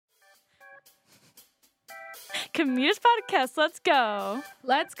Commuters podcast. Let's go.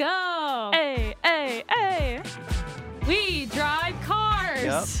 Let's go. Hey, hey, hey. We drive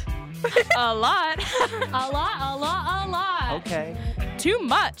cars. Yep. A lot. A lot. Okay. Too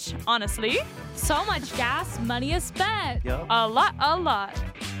much, honestly. So much gas money is spent. Yep. A lot.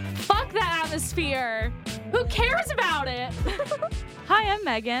 Fuck the atmosphere. Who cares about it? Hi, I'm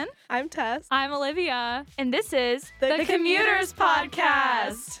Megan. I'm Tess. I'm Olivia. And this is The Commuters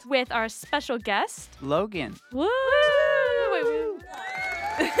Podcast. with our special guest, Logan. Woo!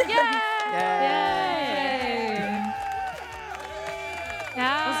 Yay!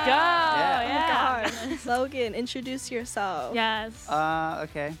 Yeah. Let's go. Yeah. Oh my God. Logan, introduce yourself. Yes.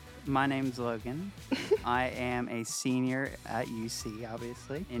 Okay. My name's Logan. I am a senior at UC,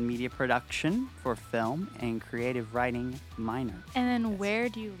 obviously, in media production for film and creative writing minor. And then where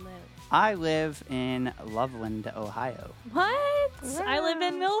do you live? I live in Loveland, Ohio. What? Wow. I live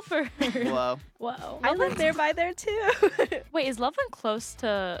in Milford. Whoa. Whoa. I live nearby there too. Wait, is Loveland close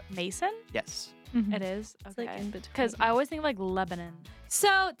to Mason? Yes. It is? It's like in between. Because I always think of like Lebanon.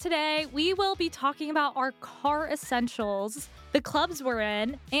 So today we will be talking about our car essentials, the clubs we're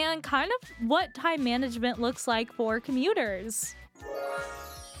in, and kind of what time management looks like for commuters.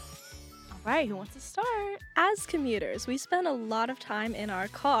 All right, who wants to start? As commuters, we spend a lot of time in our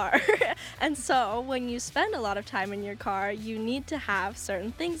car. And so when you spend a lot of time in your car, you need to have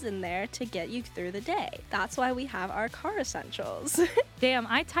certain things in there to get you through the day. That's why we have our car essentials. Damn,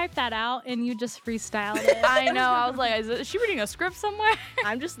 I typed that out and you just freestyled it. I know. I was like, is she reading a script somewhere?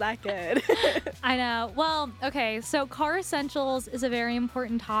 I'm just that good. I know. Well, okay, so car essentials is a very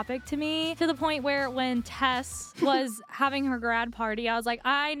important topic to me, to the point where when Tess was having her grad party, I was like,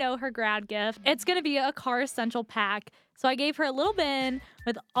 I know her grad gift. It's going to be a car essential pack. So I gave her a little bin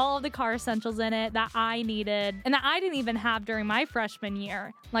with all of the car essentials in it that I needed and that I didn't even have during my freshman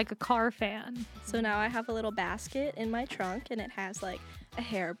year, like a car fan. So now I have a little basket in my trunk and it has like a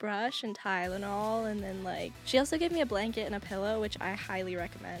hairbrush and Tylenol, and then like she also gave me a blanket and a pillow, which I highly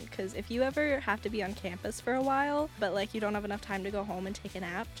recommend, because if you ever have to be on campus for a while but like you don't have enough time to go home and take a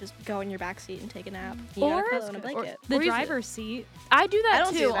nap, just go in your back seat and take a nap. You got a pillow and a blanket. The Or use driver's seat. I do that I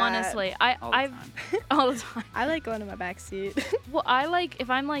don't too, do that. honestly. All the I've time. all the time. I like going in my back seat. Well, I like if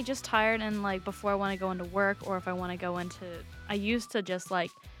I'm like just tired and like before I want to go into work, or if I want to go into, I used to just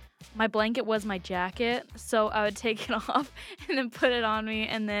like, my blanket was my jacket, so I would take it off and then put it on me,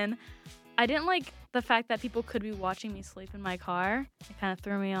 and then I didn't like the fact that people could be watching me sleep in my car. It kind of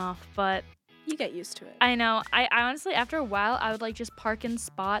threw me off, but You get used to it. I know. I honestly, after a while, I would like just park in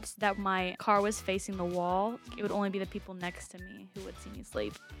spots that my car was facing the wall. It would only be the people next to me who would see me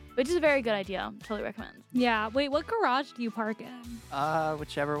sleep, which is a very good idea. Totally recommend. Yeah. Wait, what garage do you park in?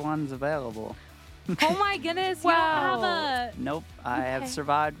 Whichever one's available. Oh my goodness. You don't have a... Nope. I have Okay.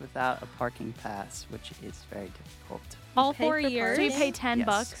 survived without a parking pass, which is very difficult. All pay 4 for years. So you parking? pay $10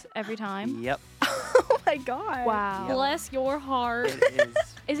 Yes. every time. Yep. Oh my God. Wow. Yep. Bless your heart. It is.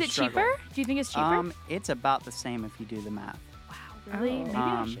 Is it struggle. cheaper? Do you think it's cheaper? It's about the same if you do the math. Wow, really? Oh. Maybe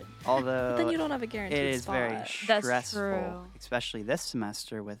I should. Although But then you don't have a guaranteed it is spot. very That's stressful, true. especially this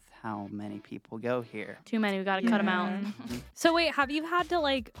semester with how many people go here. Too many. We gotta cut them out. Yeah. So wait, have you had to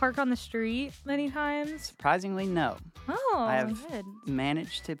like park on the street many times? Surprisingly, no. Oh, I have good.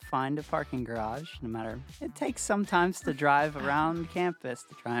 managed to find a parking garage, no matter. It takes sometimes to drive around campus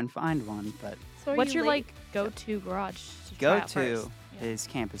to try and find one, but So are What's you your late? like go-to garage? To try out go-to first? Yeah. is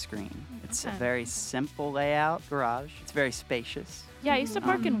Campus Green. It's a Okay. very simple layout garage. It's very spacious. Yeah, I used to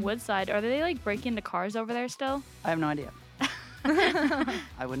park in Woodside. Are they like breaking into cars over there still? I have no idea.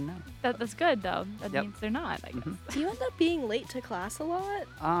 I wouldn't know. That's good though. That Yep. means they're not. I guess. Mhm. Do you end up being late to class a lot?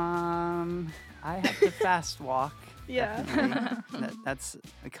 I have to fast walk. Yeah. Definitely. That's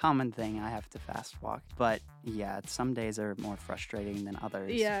a common thing. I have to fast walk. But yeah, some days are more frustrating than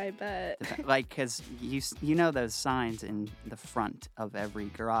others. Yeah, I bet. Like, because you know those signs in the front of every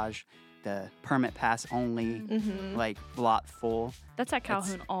garage, the permit pass only, Mm-hmm. like lot full. That's at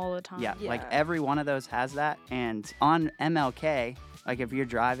Calhoun all the time. Yeah, like Yeah. every one of those has that. And on MLK, like if you're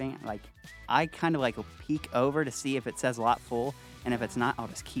driving, like I kind of like will peek over to see if it says lot full, and if it's not, I'll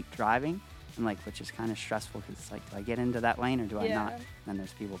just keep driving. And like, which is kind of stressful because it's like, do I get into that lane or do I not? Yeah. And then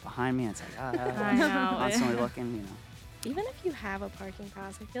there's people behind me, and it's like, I know. constantly looking, you know. Even if you have a parking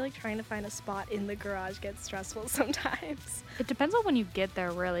pass, I feel like trying to find a spot in the garage gets stressful sometimes. It depends on when you get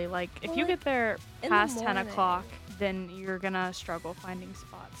there, really. Like, if Well, you like, get there in the past 10 morning. o'clock, then you're gonna struggle finding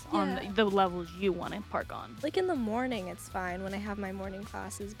spots on Yeah. the levels you want to park on. Like in the morning, it's fine when I have my morning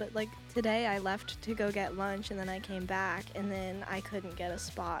classes, but like today I left to go get lunch and then I came back and then I couldn't get a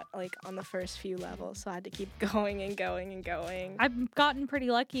spot like on the first few levels, so I had to keep going and going and going. I've gotten pretty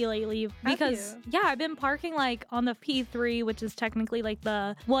lucky lately because, you? yeah, I've been parking like on the P3, which is technically like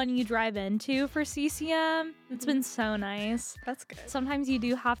the one you drive into for CCM. It's been so nice. That's good. Sometimes you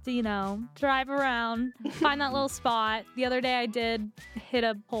do have to, drive around, find that little spot. The other day I did hit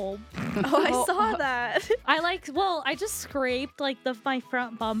a pole. Oh, I saw that. I just scraped like my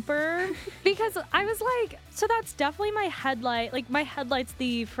front bumper because I was like, so that's definitely my headlight. Like my headlight's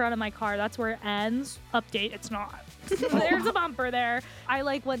the front of my car. That's where it ends. Update, it's not. There's a bumper there. I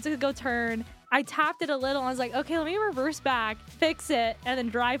went to go turn. I tapped it a little. I was like, okay, let me reverse back, fix it, and then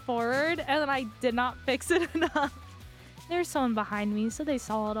drive forward. And then I did not fix it enough. There's someone behind me, so they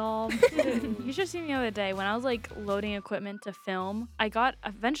saw it all. You should see me the other day when I was like loading equipment to film. I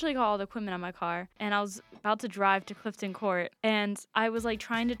eventually got all the equipment on my car, and I was about to drive to Clifton Court, and I was like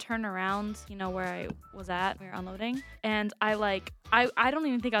trying to turn around, where I was at, we were unloading, and I don't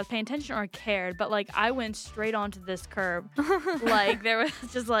even think I was paying attention or cared, but like I went straight onto this curb. Like there was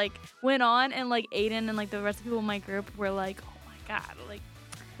just like went on, and like Aiden and like the rest of the people in my group were like, oh my god, like.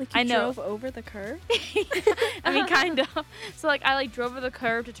 Like you I know. drove over the curb? I mean, kind of. So like I drove over the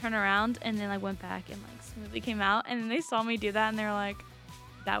curb to turn around, and then I went back and like smoothly came out, and then they saw me do that, and they were like,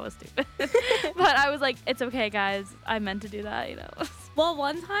 "That was stupid." But I was like, "It's okay, guys. I meant to do that." Well,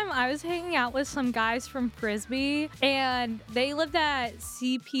 one time I was hanging out with some guys from Frisbee, and they lived at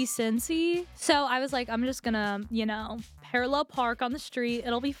CP Cincy. So I was like, I'm just gonna, parallel park on the street.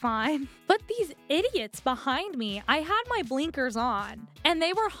 It'll be fine. But these idiots behind me, I had my blinkers on, and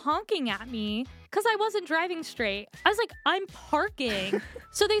they were honking at me because I wasn't driving straight. I was like, I'm parking.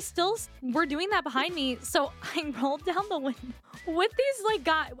 So they still were doing that behind me. So I rolled down the window with these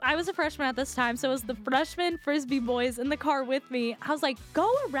guys. I was a freshman at this time, so it was the freshman Frisbee boys in the car with me. I was like,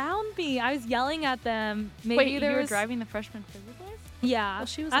 go around me. I was yelling at them. Maybe Wait, there you were was driving the freshman Frisbee boys? Yeah, Well,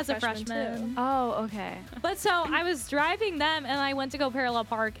 she was as a freshman, too. Oh, okay. But so I was driving them, and I went to go parallel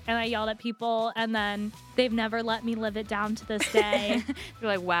park, and I yelled at people, and then they've never let me live it down to this day. You're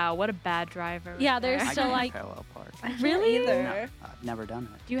like, wow, what a bad driver. Yeah, right there. there's I So, can't like- parallel park. I can't Really? either. No, I've never done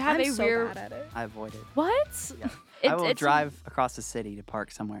it. Do you have I'm a so rear? bad at it. I avoid it. What? Yeah. It's- I will it's- drive across the city to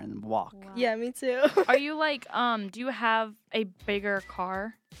park somewhere and then walk. Wow. Yeah, me too. Are you like, do you have a bigger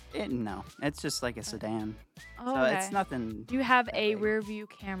car? No, it's just like a sedan. Oh, So okay. it's nothing. Do you have that a big. rear view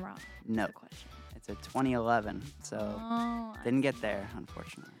camera? No, That's the question. it's a 2011, so Oh, didn't get there,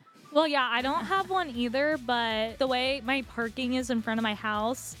 unfortunately. Well, yeah, I don't have one either, but the way my parking is in front of my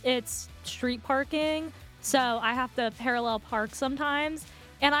house, it's street parking. So I have to parallel park sometimes.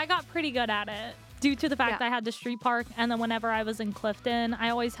 And I got pretty good at it due to the fact Yeah. that I had to street park. And then whenever I was in Clifton, I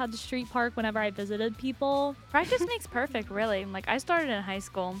always had to street park whenever I visited people. practice makes perfect, really. Like I started in high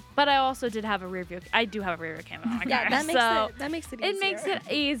school, but I also did have a rear view. I do have a rear view camera on my Yeah, car, that makes it so easier. it makes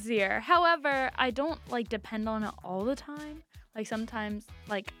it easier. However, I don't depend on it all the time. Like sometimes,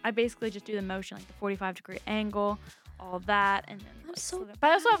 I basically just do the motion, like the 45-degree angle, all that, and then. I'm so but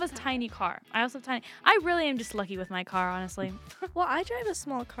I also have a bad at tiny car. I really am just lucky with my car, honestly. Well, I drive a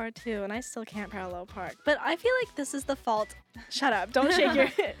small car too, and I still can't parallel park. But I feel like this is the fault. Shut up! Don't shake your.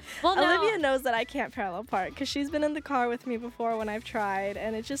 Well, no. Olivia knows that I can't parallel park because she's been in the car with me before when I've tried,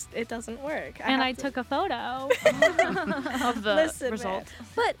 and it doesn't work. And I took a photo. Of the Listen, man. result.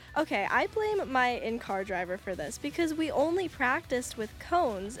 But okay, I blame my in-car driver for this because we only practiced with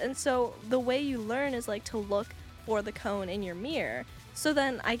cones, and so the way you learn is to look for the cone in your mirror. So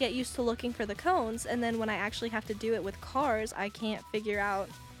then I get used to looking for the cones, and then when I actually have to do it with cars, I can't figure out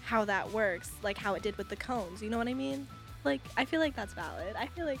how that works, like how it did with the cones. You know what I mean? I feel like that's valid. I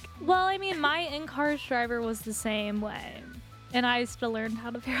feel like Well, I mean, my in-car driver was the same way. And I still learned how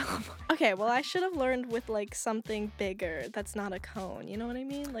to parallel park. okay, well I should have learned with something bigger that's not a cone. You know what I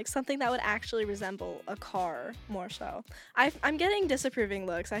mean? Like something that would actually resemble a car more so. I'm getting disapproving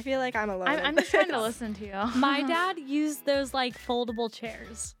looks. I feel like I'm alone. I'm in just trying to this. listen to you. My dad used those foldable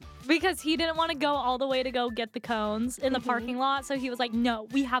chairs because he didn't want to go all the way to go get the cones in the parking lot. So he was like, no,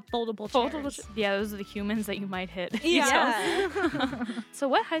 we have foldable chairs. Yeah, those are the humans that you might hit. Yeah. So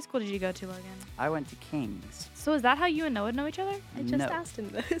what high school did you go to, Logan? I went to King's. So is that how you and Noah know each other? I just No. asked him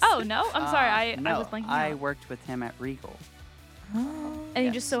this. Oh, no? I'm sorry. I No, was blanking I out. worked with him at Regal. And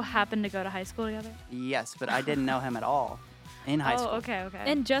you just yes. so happened to go to high school together? Yes, but I didn't know him at all. in high school. Oh, okay.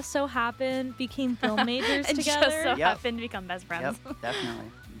 And just so happened became film majors and together. just so Yep. happened to become best friends. Yep,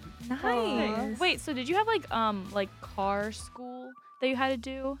 definitely. Nice. Wait, so did you have like car school that you had to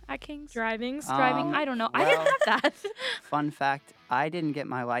do at King's? Driving. Driving? I don't know. I didn't well- have that. Fun fact: I didn't get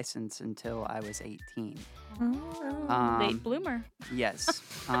my license until I was 18. Oh. Late bloomer. Yes.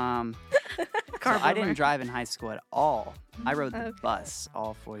 Car So I bloomer. didn't drive in high school at all. I rode the Okay. bus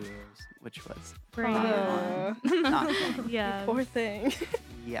all 4 years, which was Great. Oh, not fun. Yeah. poor thing.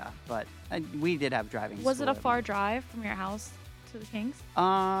 Yeah, but we did have driving. Was it school a at far drive from your house to the King's?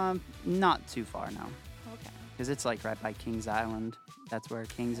 Not too far, no. Okay. Because it's like right by Kings Island. That's where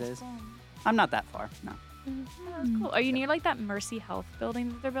Kings is. Cool. I'm not that far, no. That's cool. Are you near like that Mercy Health building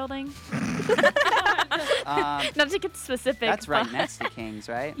that they're building? Not to get specific. That's right but- next to Kings,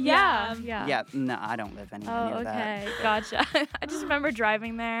 right? Yeah. Yeah, no, I don't live anywhere Oh, near that. okay, gotcha. I just remember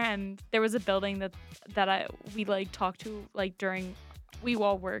driving there, and there was a building that we like talked to like during. We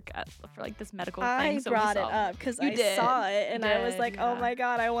all work for like this medical I thing. So we brought it saw- up because You I did. saw it and I was Did, like, oh yeah. my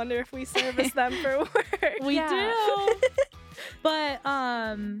god, I wonder if we service them for work. We Yeah. do. But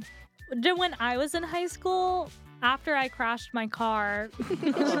when I was in high school, after I crashed my car,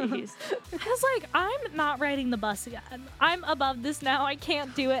 Jeez. I was like, I'm not riding the bus again. I'm above this now. I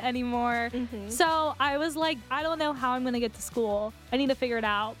can't do it anymore. Mhm. So I was like, I don't know how I'm going to get to school. I need to figure it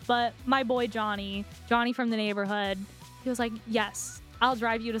out. But my boy Johnny from the neighborhood, he was like, yes, I'll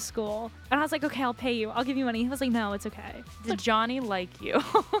drive you to school. And I was like, okay, I'll pay you. I'll give you money. He was like, no, it's okay. Did Johnny like you?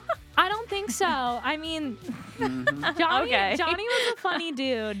 I don't think so. I mean, Mhm. Okay. Johnny was a funny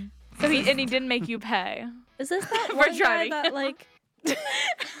dude. So he didn't make you pay. Is this that For one guy driving. that like?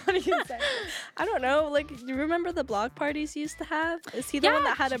 What are you saying? I don't know. Like, do you remember the block parties you used to have? Is he the one Yeah.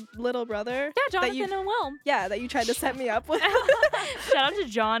 that had a little brother? Yeah, That you- Jonathan and Will. Yeah, that you tried to set me up with. Shout out to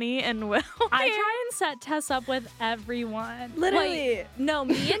Johnny and Will. I try and set Tess up with everyone. Literally. Like, no,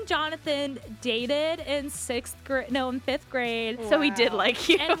 me and Jonathan dated in fifth grade. So he did Wow. like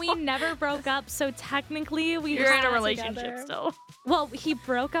you. And we never broke up, so technically we You're in a got relationship together. still. Well, he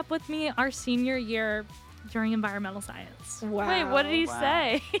broke up with me our senior year during environmental science. Wow. Wait, what did he Wow.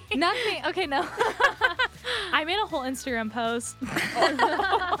 say? Nothing. Okay, no. I made a whole Instagram post.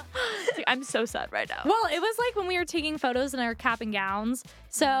 Dude, I'm so sad right now. Well, it was like when we were taking photos in our cap and gowns.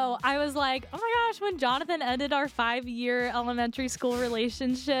 So I was like, oh my gosh, when Jonathan ended our 5-year elementary school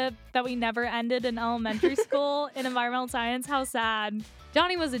relationship that we never ended in elementary school in environmental science, how sad.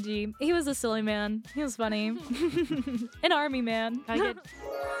 Johnny was a G. He was a silly man. He was funny. An army man. Gotta get-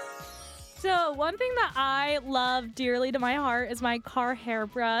 So one thing that I love dearly to my heart is my car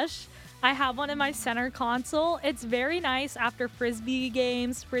hairbrush. I have one in my center console. It's very nice after frisbee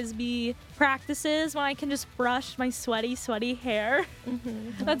games, frisbee practices, when I can just brush my sweaty hair.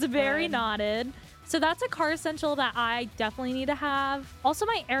 That's very knotted. So that's a car essential that I definitely need to have. Also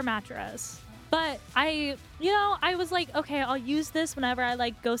my air mattress. But I was like, okay, I'll use this whenever I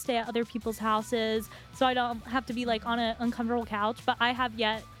like go stay at other people's houses so I don't have to be like on an uncomfortable couch. But I have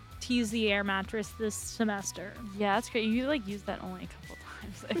yet to use the air mattress this semester. Yeah, that's great. You like used that only a couple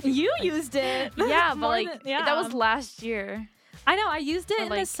times. I think. You used it. Yeah, but More like than- that was last year. I know. I used it Or, in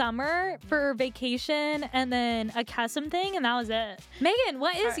the like- summer for vacation and then a custom thing, and that was it. Megan,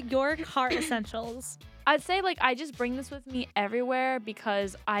 what is your car essentials? I'd say like I just bring this with me everywhere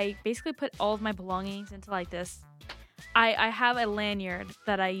because I basically put all of my belongings into like this. I have a lanyard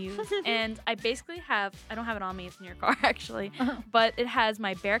that I use, and I basically have, I don't have it on me, it's in your car actually, but it has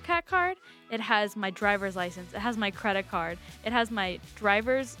my Bearcat card, it has my driver's license, it has my credit card, it has my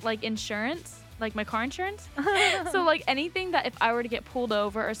driver's like insurance, like my car insurance. So like anything that if I were to get pulled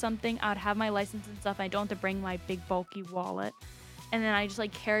over or something, I would have my license and stuff. I don't have to bring my big bulky wallet, and then I just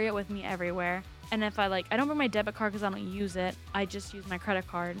like carry it with me everywhere. And if I don't bring my debit card because I don't use it, I just use my credit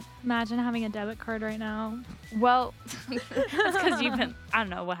card. Imagine having a debit card right now. Well, that's because I don't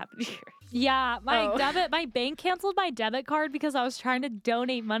know what happened to yours. Yeah, Oh. my bank canceled my debit card because I was trying to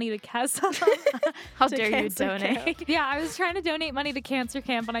donate money to Kessa. How To dare you cancer donate? camp. Yeah, I was trying to donate money to cancer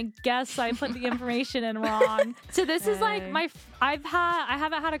camp, and I guess I put the information in wrong. So this is like Dang. I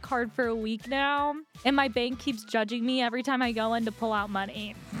haven't had a card for a week now, and my bank keeps judging me every time I go in to pull out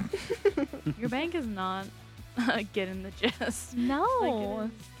money. Your bank is not getting the gist. No, Like it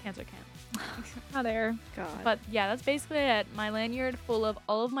is cancer camp. not there. God. But yeah, that's basically it. My lanyard full of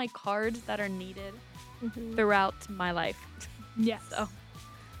all of my cards that are needed Mhm. throughout my life. Yes. So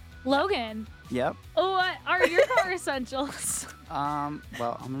Logan, Yep. what are your car essentials?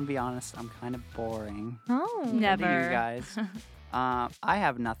 Well, I'm gonna be honest. I'm kind of boring. Oh, Never. To you guys. I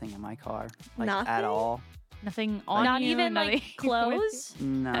have nothing in my car, like at Nothing? all. Nothing on not you, even nothing like clothes.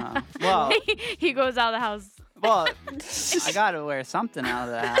 No. Well, he goes out of the house Well, I gotta wear something out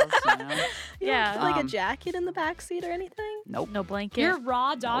of the house, you know? You Yeah. don't put, like a Um, jacket in the back seat or anything? Nope. No blanket. You're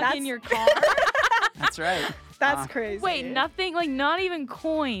raw dog in That's- your car That's right. That's Uh, crazy. Wait, nothing, like not even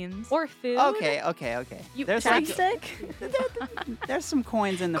coins. or food. Okay. You- There's like Chapstick? there's some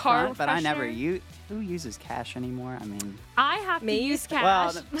coins in the Car front, but I never freshener? use. Who uses cash anymore? I mean, I have Me? to use cash.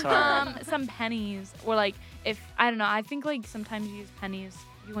 well, sorry. Some pennies, or like if I don't know. I think like sometimes you use pennies.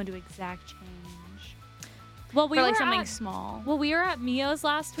 You want to do exact change well, we for like were something at, small. well, we were at Mio's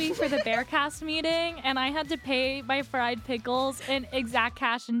last week for the Bearcast meeting, and I had to pay my fried pickles in exact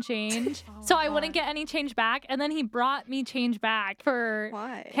cash and change, so I wouldn't get any change back. And then he brought me change back for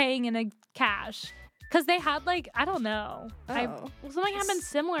Why? paying in a cash, because they had like I don't know. Oh. Well, something happened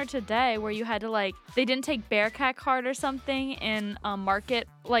similar today where you had to like they didn't take Bearcat card or something in market,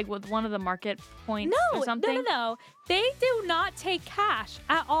 like with one of the market points or No, something. no. They do not take cash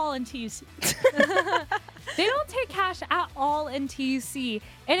at all in TUC. They don't take cash at all in TUC.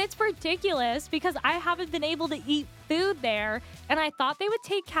 And it's ridiculous because I haven't been able to eat food there. And I thought they would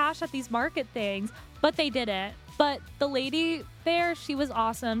take cash at these market things, but they didn't. But the lady there, she was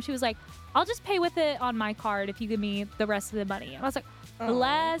awesome. She was like, I'll just pay with it on my card if you give me the rest of the money. And I was like, Oh.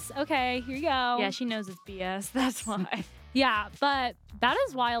 bless. Okay, here you go. Yeah, she knows it's BS. That's why. Yeah, but that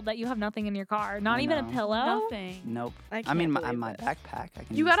is wild that you have nothing in your car. Not I even a know. pillow. Nothing. Nope. I I mean, can't my believe it. backpack. I can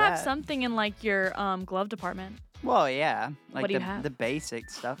You use gotta have that. something in like your glove department. Well, yeah, like What do you have? the basic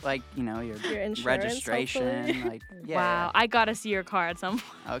stuff, like your Your insurance, registration, hopefully. like yeah. Wow, I gotta see your car at some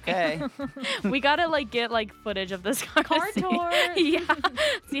point. Okay. We gotta like get like footage of this car. to Car see. tour. Yeah,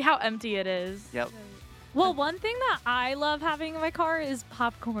 see how empty it is. Yep. Well, one thing that I love having in my car is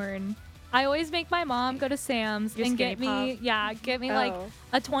popcorn. I always make my mom go to Sam's Your and Skinny get me like Oh.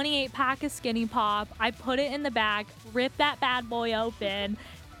 a 28 pack of Skinny Pop. I put it in the bag, rip that bad boy open.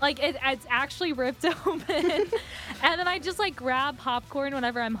 Like it's actually ripped open. And then I just like grab popcorn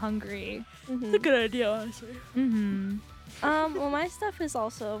whenever I'm hungry. It's a good idea, honestly. Mm-hmm. Well, my stuff is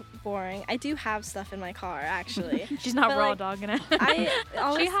also boring. I do have stuff in my car, actually. She's not But, raw like, dogging it. I She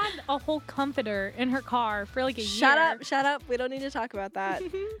always had a whole comforter in her car for like a Shut year. up, shut up. We don't need to talk about that.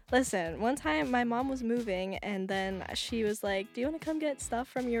 Listen, one time my mom was moving and then she was like, "Do you want to come get stuff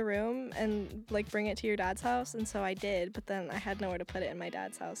from your room and like bring it to your dad's house?" And so I did, but then I had nowhere to put it in my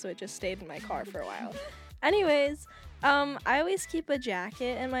dad's house, so it just stayed in my car for a while. Anyways, I always keep a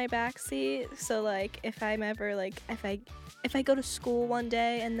jacket in my back seat, so like if I'm ever like if I go to school one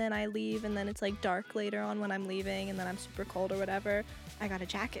day and then I leave and then it's like dark later on when I'm leaving and then I'm super cold or whatever, I got a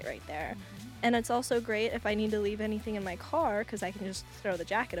jacket right there. And it's also great if I need to leave anything in my car because I can just throw the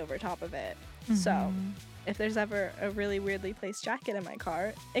jacket over top of it. So if there's ever a really weirdly placed jacket in my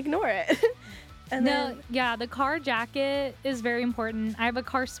car, ignore it. And No, yeah, the car jacket is very important. I have a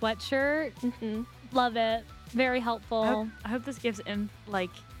car sweatshirt. then Love it. Very helpful. I hope this gives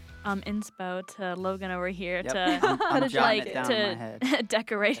inspo to Logan over here Yep. to I'm jotting like it down in my head. to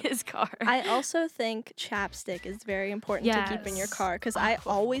decorate his car. I also think chapstick is very important to keep in your Yes. car because I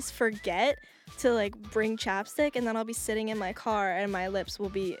always forget to like bring chapstick and then I'll be sitting in my car and my lips will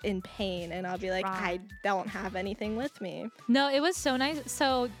be in pain and I'll be like, I Right. don't have anything with me. No, it was so nice.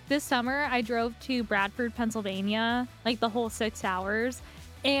 So this summer I drove to Bradford, Pennsylvania, like the whole 6 hours.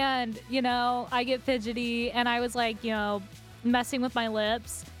 And, I get fidgety and I was like, messing with my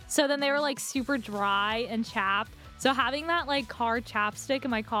lips. So then they were like super dry and chapped. So having that like car chapstick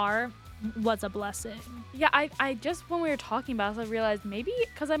in my car was a blessing. Yeah, I just when we were talking about this, I realized maybe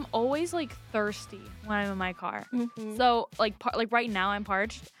because I'm always like thirsty when I'm in my car. Mhm. So like right now I'm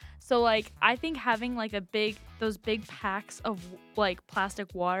parched. So like I think having like those big packs of like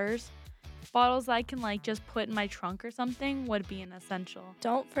plastic waters bottles that I can like just put in my trunk or something would be an essential.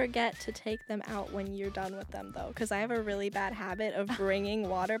 Don't forget to take them out when you're done with them though, because I have a really bad habit of bringing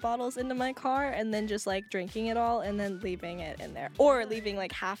water bottles into my car and then just like drinking it all and then leaving it in there, or leaving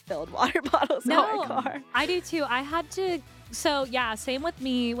like half-filled water bottles in my car. I do too. I had to. So yeah, same with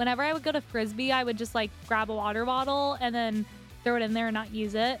me. Whenever I would go to Frisbee, I would just like grab a water bottle and then throw it in there and not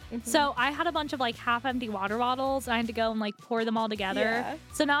use it. So I had a bunch of like half empty water bottles. I had to go and like pour them all together. Yeah.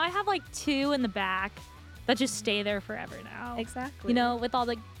 So now I have like 2 in the back that just stay there forever now. Exactly. With all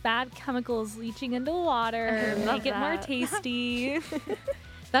the bad chemicals leaching into water, Love make it more that. tasty.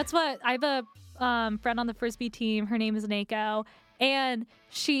 That's what I have a friend on the Frisbee team. Her name is Nako. And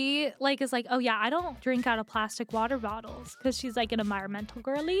she is like, oh yeah, I don't drink out of plastic water bottles because she's like an environmental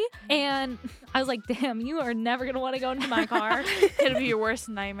girly. And I was like, damn, you are never gonna want to go into my car. It'll be your worst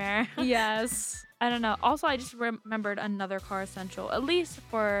nightmare. Yes. I don't know. Also, I just remembered another car essential, at least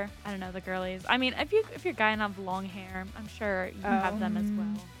for the girlies. I mean, if you're a guy and have long hair, I'm sure you have them as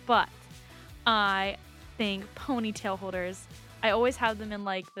well. But I think ponytail holders. I always have them in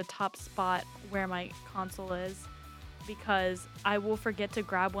like the top spot where my console is because I will forget to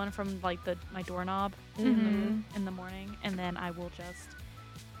grab one from like my doorknob in the morning, and then I will just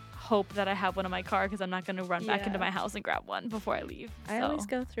hope that I have one in my car because I'm not going to run back into my house and grab one before I leave. I always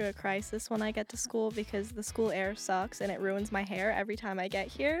go through a crisis when I get to school because the school air sucks and it ruins my hair every time I get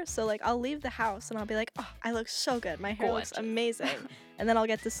here. So like I'll leave the house and I'll be like, oh, I look so good. My hair looks amazing. And then I'll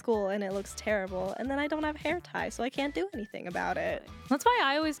get to school and it looks terrible. And then I don't have hair tie, so I can't do anything about it. That's why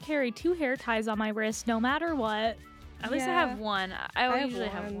I always carry 2 hair ties on my wrist no matter what. At least I have one. I usually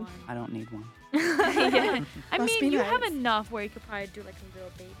have one. I don't need one. Yeah. I Must mean, be you nice. have enough where you could probably do like a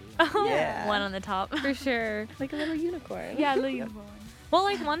little baby. Oh, Yeah. One on the top. for sure. Like a little unicorn. Yeah, a little unicorn. Well,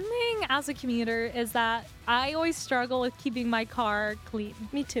 like one thing as a commuter is that I always struggle with keeping my car clean.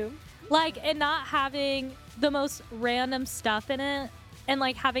 Me too. Like, and not having the most random stuff in it and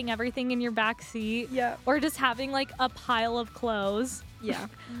like having everything in your back seat. Yeah. Or just having like a pile of clothes. Yeah.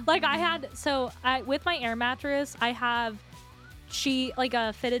 Like with my air mattress, I have sheet, like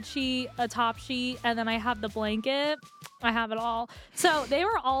a fitted sheet, a top sheet, and then I have the blanket. I have it all. So they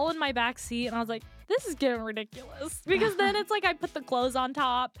were all in my back seat, and I was like, this is getting ridiculous. Because then it's like I put the clothes on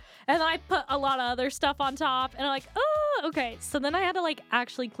top, and then I put a lot of other stuff on top, and I'm like, oh, okay. So then I had to like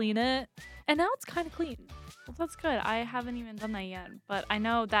actually clean it, and now it's kind of clean. Well, that's good. I haven't even done that yet, but I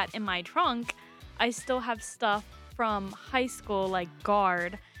know that in my trunk, I still have stuff from high school, like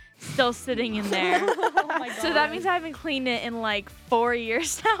guard, still sitting in there. Oh my God. So that means I haven't cleaned it in like 4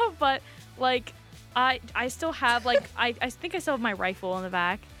 years now, but like I still have like I think I still have my rifle in the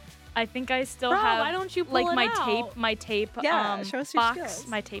back. I think I still Bro, have why don't you pull like it my out? tape Yeah, show us your box, skills.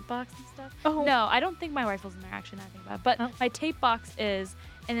 my tape box and stuff. Oh. No, I don't think my rifle's in there actually now I think about it. But Oh. my tape box is,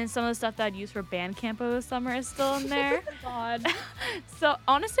 and then some of the stuff that I'd use for band camp over the summer is still in there. God. So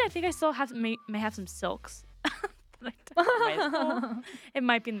honestly, I think I still have may have some silks. that I took from high school. It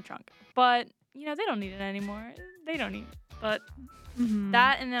might be in the trunk, but you know they don't need it anymore. They don't need it. But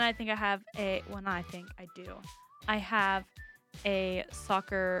that, and then I think I have a. Well, not I think I do. I have a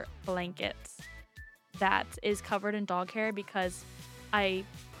soccer blanket that is covered in dog hair because I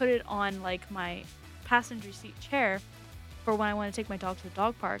put it on like my passenger seat chair for when I want to take my dog to the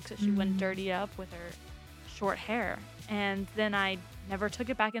dog park so she wouldn't dirty it up with her short hair. And then I never took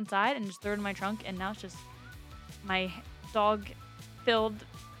it back inside and just threw it in my trunk, and now it's just my dog-filled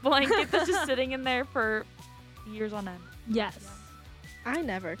blanket that's just sitting in there for years on end. Yes. I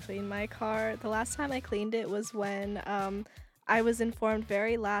never clean my car. The last time I cleaned it was when I was informed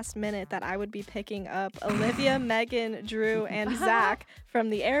very last minute that I would be picking up Olivia, Megan, Drew, and Zach from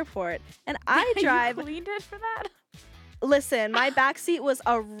the airport. And I drive. You cleaned it for that? Listen, my backseat was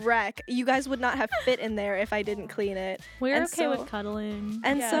a wreck. You guys would not have fit in there if I didn't clean it. We're And okay so- with cuddling.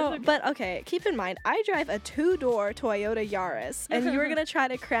 And Yeah, so, it's okay. but okay, keep in mind, I drive a 2-door Toyota Yaris, and you were gonna try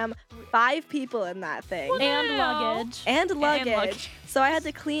to cram 5 people in that thing. And luggage. And luggage. luggage. So I had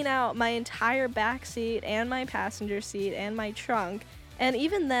to clean out my entire back seat and my passenger seat and my trunk. And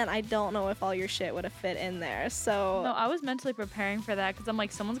even then, I don't know if all your shit would have fit in there. So No, I was mentally preparing for that because I'm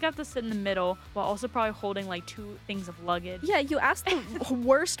like, someone's got to sit in the middle while also probably holding like 2 things of luggage. yeah, you asked the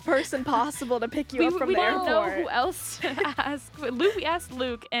worst person possible to pick you up from we the didn't know airport. who else to ask. Luke, we asked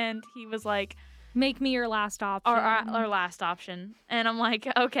Luke, and he was like, Make me your last option. our last option. And I'm like,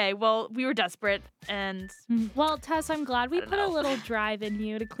 okay, well, we were desperate, and Well, Tess, I'm glad we don't put a know. little drive in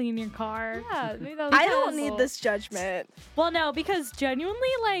you to clean your car. yeah, maybe that was I don't helpful. need this judgment. Well, no, because genuinely,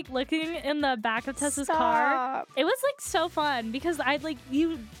 like, looking in the back of Tessa's car, Stop. it was, like, so fun because I'd, like,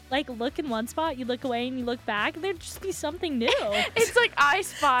 you, like, look in one spot, you look away, and you look back, and there'd just be something new. It's like I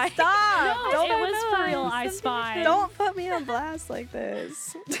Spy. Stop. No, Don't it was for real I something Spy. Don't put me on blast like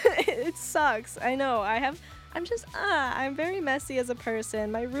this. It sucks. I know. I'm very messy as a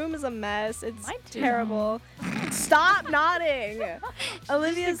person. My room is a mess. It's Mine too. terrible. Stop nodding.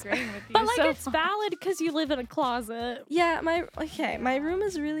 Olivia's. Agreeing with you. But, like, so it's valid because you live in a closet. Yeah, my room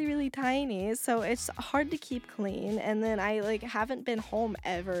is really, really tiny, so it's hard to keep clean. And then I like haven't been home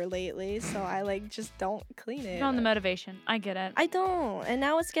ever lately, so I like just don't clean it. You're on the motivation. I get it. I don't. And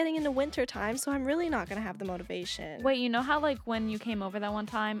now it's getting into winter time, so I'm really not gonna have the motivation. Wait, you know how like when you came over that one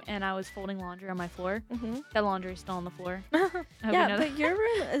time and I was folding laundry on my floor? Mm-hmm. That laundry's still on the floor. I hope you Yeah, know but that. your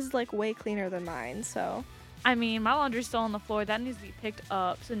room is like way cleaner than mine, so I mean, my laundry's still on the floor. That needs to be picked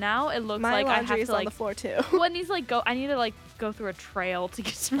up. So now it looks my like I have laundry is to on like. the floor too. Well, it needs to like go. I need to like go through a trail to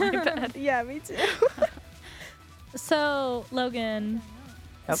get to my bed. Yeah, me too. So, Logan,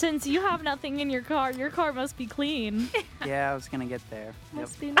 Yep. since you have nothing in your car must be clean. Yeah, I was gonna get there.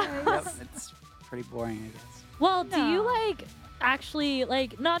 Must be Yep. nice. Yep. It's pretty boring, I guess. Well, do you No. like actually,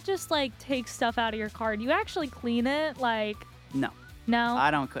 like, not just, like, take stuff out of your car? Do you actually clean it? Like, No, no? I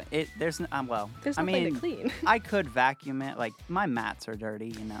don't. It there's There's I nothing mean, to clean. I could vacuum it. Like my mats are dirty,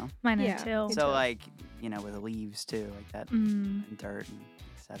 you know. Mine are Yeah. too. Me So too. like with leaves too, like that, Mm. and dirt and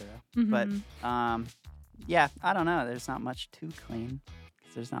etc. Mhm. But yeah, I don't know. There's not much to clean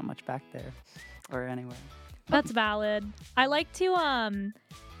 'cause there's not much back there or anywhere. That's valid. I like to,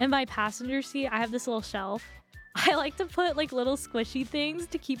 in my passenger seat, I have this little shelf. I like to put, like, little squishy things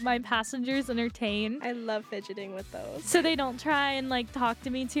to keep my passengers entertained I love fidgeting with those. so they don't try and, like, talk to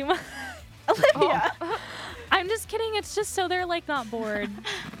me too much. Olivia. I'm just kidding. It's just so they're, like, not bored.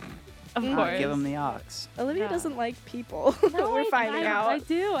 Of Mm. course. Give them the ox. Olivia Yeah. doesn't like people. We're finding out.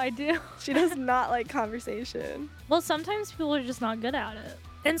 I do. She does not like conversation. Well, sometimes people are just not good at it.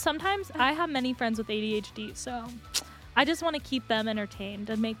 And sometimes I have many friends with ADHD, so I just want to keep them entertained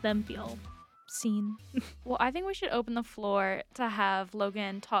and make them feel seen. Well, I think we should open the floor to have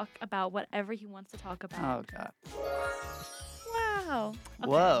Logan talk about whatever he wants to talk about. Oh god. Wow. Okay,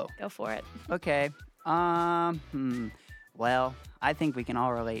 Whoa. Go for it. Okay. Well, I think we can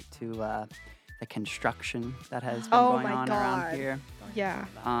all relate to the construction that has been Oh going my on around God. here. Yeah.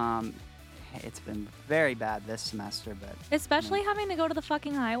 It's been very bad this semester, but Especially having to go to the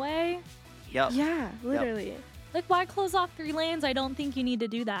fucking highway. yep. Yeah, literally. Like, why close off 3 lanes? I don't think you need to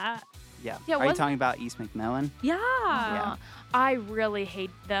do that. Yeah. Yeah, Are you wasn't- talking about East McMillan? Yeah. Yeah. I really hate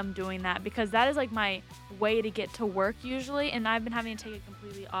them doing that because that is like my way to get to work usually, and I've been having to take it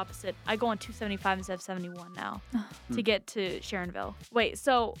completely opposite. I go on 275 instead of 71 now to get to Sharonville. Wait,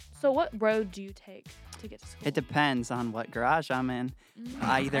 so what road do you take to get to school? It depends on what garage I'm in.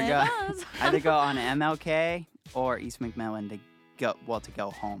 I either It go does. either go on MLK or East McMillan to go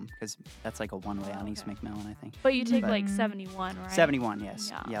home because that's like a one-way on East Okay. McMillan, I think. But you take like Mhm. 71, right? 71, yes.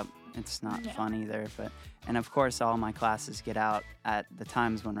 Yeah. Yep. It's not Yeah. fun either, and of course all my classes get out at the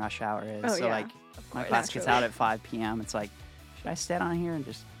times when rush hour is. Oh, so yeah. like Of my course. class gets Naturally. out at 5 p.m. It's like, should I sit on here and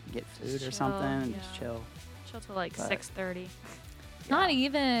just get food Just or something chill, and just yeah. chill? Chill till like But- 6:30. Not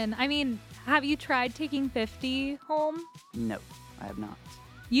even. I mean, have you tried taking 50 home? No, I have not.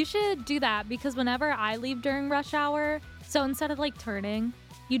 You should do that because whenever I leave during rush hour, so instead of like turning,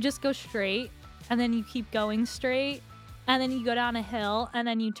 you just go straight and then you keep going straight and then you go down a hill and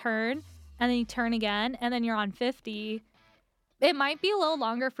then you turn and then you turn again and then you're on 50. It might be a little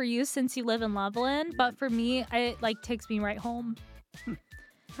longer for you since you live in Loveland, but for me, it like takes me right home.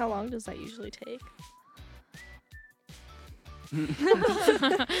 How long does that usually take?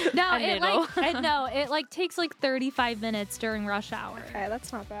 No, A little. it like takes like 35 minutes during rush hour. Okay,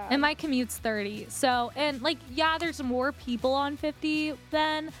 that's not bad. And my commute's 30. So, and like, yeah, there's more people on 50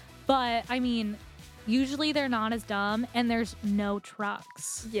 then, but I mean, usually they're not as dumb and there's no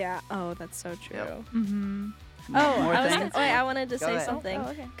trucks. Yeah. Oh, that's so true. Yep. Mm-hmm. Oh, More I was things? wait, I wanted to Go say ahead. something. Oh,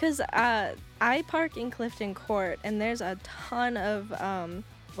 okay. Because I park in Clifton Court, and there's a ton of,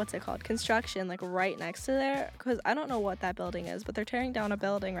 what's it called? Construction, like, right next to there. Because I don't know what that building is, but they're tearing down a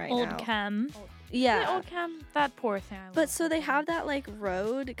building right Old now. Chem. Yeah. Old Cam, that poor thing. I But love so that they thing. have that, like,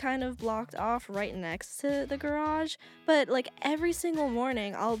 road kind of blocked off right next to the garage. But, like, every single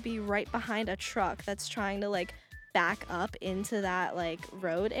morning, I'll be right behind a truck that's trying to, like, back up into that, like,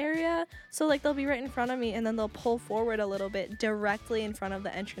 road area. So, like, they'll be right in front of me, and then they'll pull forward a little bit directly in front of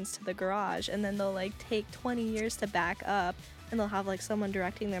the entrance to the garage. And then they'll, like, take 20 years to back up, and they'll have, like, someone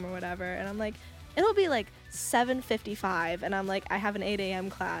directing them or whatever. And I'm like, it'll be, like, 7:55, and I'm like, I have an 8 a.m.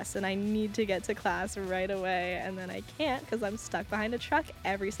 class, and I need to get to class right away, and then I can't because I'm stuck behind a truck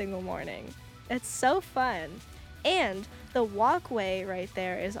every single morning. It's so fun. And the walkway right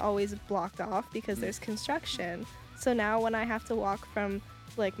there is always blocked off because there's construction. So now when I have to walk from,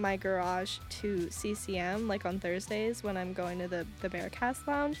 like, my garage to CCM, like on Thursdays when I'm going to the Bearcast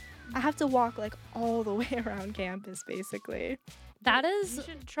Lounge, I have to walk, like, all the way around campus, basically. That You is,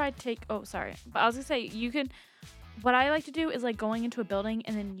 should try take. Oh, sorry. But I was gonna say you could. What I like to do is like going into a building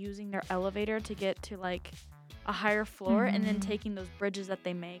and then using their elevator to get to like a higher floor, and then Mhm. taking those bridges that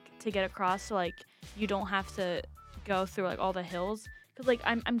they make to get across, so like you don't have to go through like all the hills. Cause like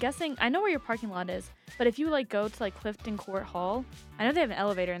I'm guessing I know where your parking lot is, but if you like go to like Clifton Court Hall, I know they have an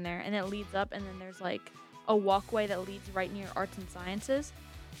elevator in there, and it leads up, and then there's like a walkway that leads right near Arts and Sciences.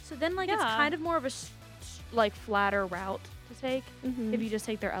 So then like it's Yeah. kind of more of a like flatter route to take Mm-hmm. if you just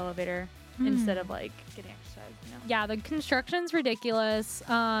take their elevator Hmm. instead of like getting exercise, you know? yeah, the construction's ridiculous.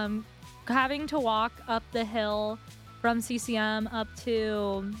 Having to walk up the hill from CCM up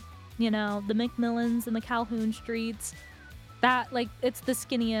to, you know, the McMillans and the Calhoun streets, that, like, it's the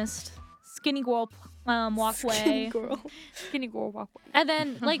skinny walkway. Skinny girl walkway. And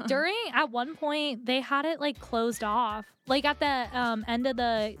then, like, at one point, they had it, like, closed off. Like, at the end of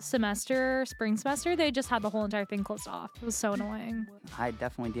the spring semester, they just had the whole entire thing closed off. It was so annoying. I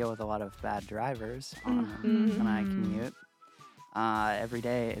definitely deal with a lot of bad drivers when I commute. Every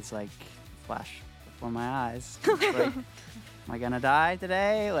day it's like flash before my eyes. It's like, am I gonna die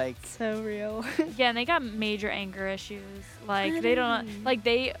today? Like, So real. Yeah, and they got major anger issues. Like they don't like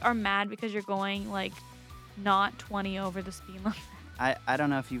they are mad because you're going like not 20 over the speed limit. I don't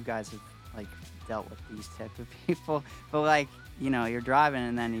know if you guys have like dealt with these type of people, but like, you know, you're driving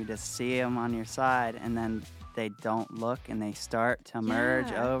and then you just see them on your side and then they don't look and they start to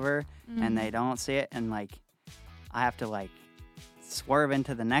merge over and they don't see it, and like I have to like swerve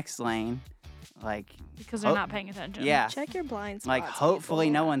into the next lane, like Because they're not paying attention. yeah, Check your blind spots. like hopefully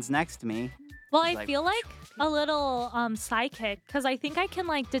people. no one's next to me. Well, I Like, feel like a little psychic because I think I can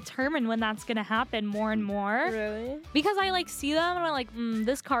like determine when that's gonna happen more and more Really? because I like see them and I'm like,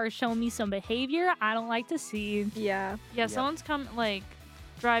 this car is showing me some behavior I don't like to see. Yeah. Yeah, someone's come like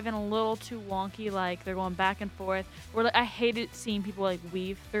driving a little too wonky, like they're going back and forth. Or like, I hated seeing people like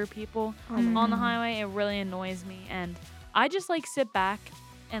weave through people on the highway. It really annoys me, and I just like sit back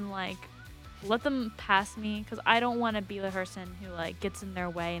and like let them pass me because I don't want to be the person who like gets in their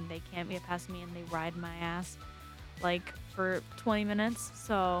way and they can't get past me and they ride my ass like for 20 minutes.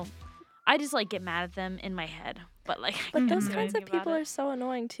 So I just like get mad at them in my head. But like, But those do kinds of anything about people it. are so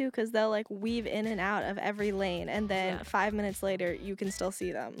annoying too, because they'll like weave in and out of every lane, and then 5 minutes later you can still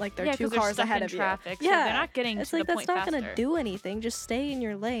see them. Like they're 2 'cause cars stuck ahead in of traffic, you. so they're not getting it's to like the that's point not gonna faster. do anything. Just stay in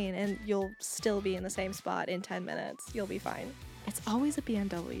your lane, and you'll still be in the same spot in 10 minutes. You'll be fine. It's always a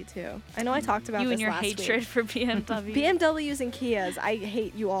BMW too. I know I talked about You this and your last hatred week. for BMW. BMWs and Kias. I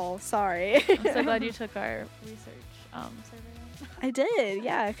hate you all. Sorry. I'm so glad you took our research survey. I did,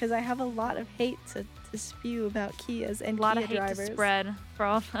 yeah, because I have a lot of hate to spew about Kias and A lot Kia of hate drivers. to spread for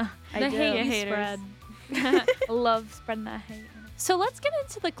all the I do. hate you haters. spread. I love spreading that hate. So let's get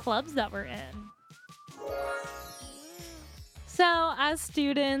into the clubs that we're in. So as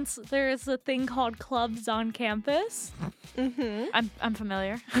students, there's a thing called clubs on campus. I'm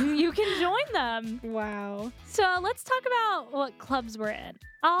familiar. You can join them. Wow. So let's talk about what clubs we're in.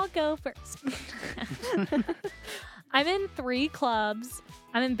 I'll go first. I'm in 3 clubs.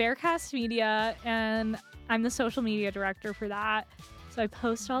 I'm in Bearcast Media, and I'm the social media director for that. So I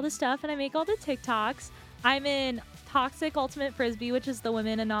post all the stuff and I make all the TikToks. I'm in Toxic Ultimate Frisbee, which is the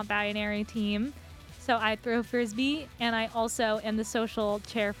women and non-binary team. So I throw frisbee, and I also am the social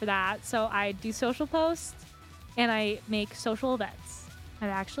chair for that. So I do social posts and I make social events. I've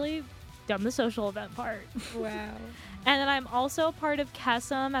actually done the social event part. Wow. And then I'm also a part of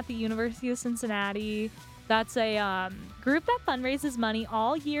KESM at the University of Cincinnati. That's a group that fundraises money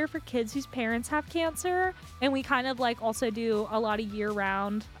all year for kids whose parents have cancer. And we kind of like also do a lot of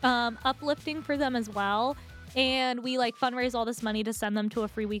year-round uplifting for them as well. And we like fundraise all this money to send them to a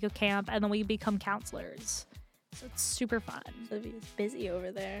free week of camp, and then we become counselors. So it's super fun. Libby's busy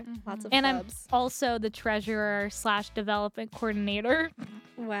over there. Lots of And clubs. I'm also the treasurer / development coordinator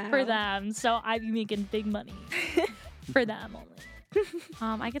Wow. for them. So I be making big money for them only.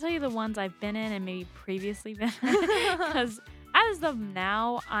 I can tell you the ones I've been in and maybe previously been in. Because as of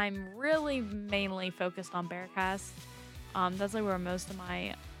now, I'm really mainly focused on Bearcast. That's like where most of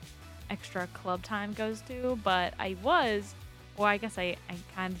my extra club time goes to. But I guess I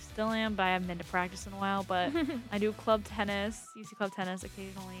kind of still am, but I haven't been to practice in a while. But I do club tennis, UC club tennis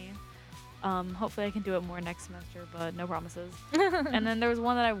occasionally. Hopefully I can do it more next semester, but no promises. And then there was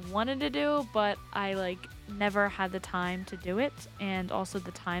one that I wanted to do, but I like never had the time to do it, and also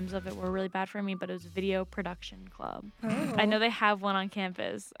the times of it were really bad for me. But it was a video production club. I know they have one on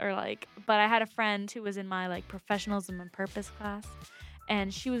campus, but I had a friend who was in my like professionalism and purpose class,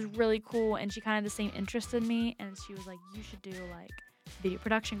 and she was really cool, and she kind of had the same interest in me, and she was like, you should do like video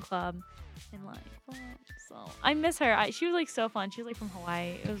production club. And like, well, so I miss her. She was like so fun. She was like from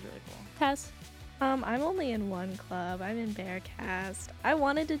Hawaii. It was really cool. Tess. I'm only in one club. I'm in Bearcast. I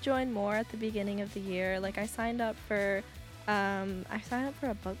wanted to join more at the beginning of the year. Like I signed up for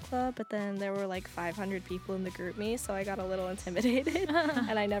a book club, but then there were like 500 people in the group me, so I got a little intimidated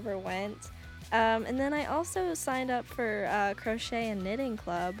and I never went. And then I also signed up for crochet and knitting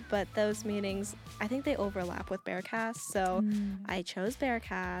club, but those meetings, I think they overlap with Bearcast, so I chose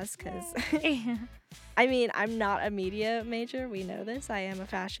Bearcast because, I mean, I'm not a media major. We know this. I am a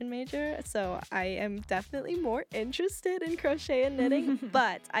fashion major, so I am definitely more interested in crochet and knitting,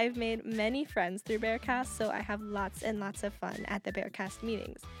 but I've made many friends through Bearcast, so I have lots and lots of fun at the Bearcast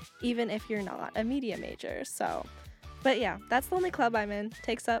meetings, even if you're not a media major, so But yeah, that's the only club I'm in.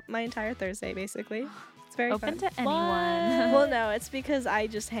 Takes up my entire Thursday, basically. It's very Open fun. to anyone. Well, no, it's because I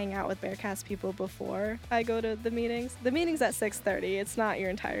just hang out with Bearcast people before I go to the meetings. The meeting's at 6:30. It's not your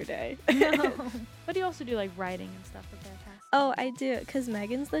entire day. But do you also do like writing and stuff with Bearcast? Oh, I do, because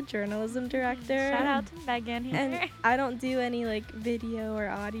Megan's the journalism director. Shout out to Megan here. And I don't do any like video or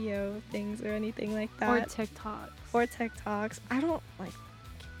audio things or anything like that. Or TikTok. Or TikToks. I don't like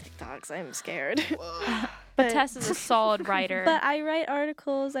TikToks. I'm scared. But Tess is a solid writer. But I write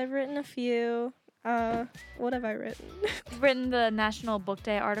articles. I've written a few. What have I written? You've written the National Book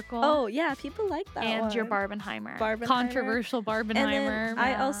Day article. Oh, yeah, people like that and one. your Barbenheimer. Controversial Barbenheimer. And then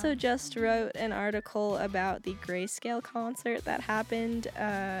I Yeah. also just wrote an article about the Grayscale concert that happened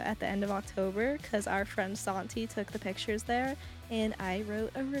at the end of October because our friend Santi took the pictures there, and I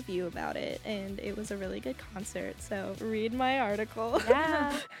wrote a review about it, and it was a really good concert. So read my article.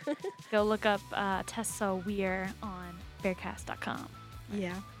 Yeah. Go look up Tessa Weir on bearcast.com.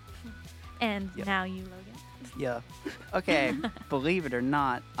 Yeah. And Yep. now you, Logan. Yeah. Okay. Believe it or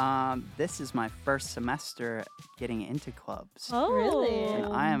not, this is my first semester getting into clubs. Oh. Really?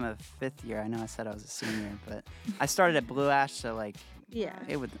 And I am a 5th year. I know I said I was a senior, but I started at Blue Ash, so like Yeah.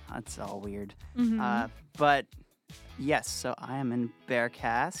 it's all weird. Mhm. But yes, so I am in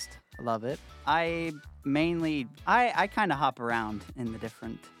Bearcast. I love it. I kind of hop around in the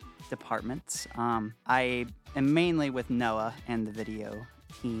different departments. I am mainly with Noah and the video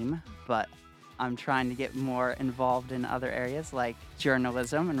team, but I'm trying to get more involved in other areas like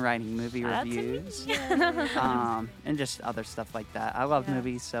journalism and writing movie That's reviews. amazing. And just other stuff like that. I love Yeah.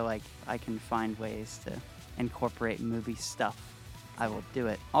 movies, so like I can find ways to incorporate movie stuff. I will do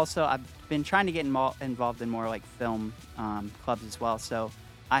it. Also, I've been trying to get involved in more like film clubs as well. So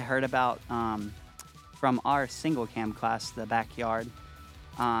I heard about from our single cam class, the backyard,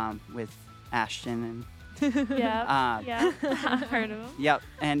 with Ashton and Yeah. Yeah. I've heard of them. yep,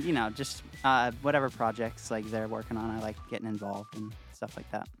 and just whatever projects like they're working on. I like getting involved and stuff like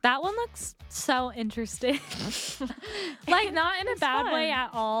that. That one looks so interesting. Like, not in a It's bad way fun. at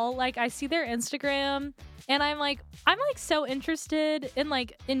all. Like, I see their Instagram and I'm like so interested and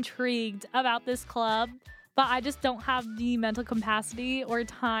like intrigued about this club, but I just don't have the mental capacity or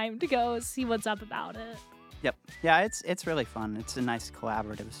time to go see what's up about it. Yep. Yeah, it's really fun. It's a nice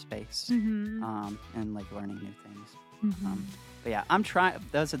collaborative space, Mm-hmm. and like learning new things. But yeah, I'm trying.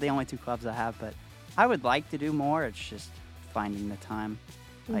 Those are the only 2 clubs I have, but I would like to do more. It's just finding the time.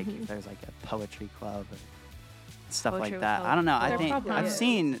 Like if there's like a poetry club or stuff Poetry like with that. I don't know. I There think probably I've is.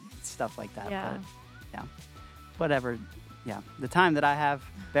 seen stuff like that. Yeah. But yeah, whatever. Yeah, the time that I have,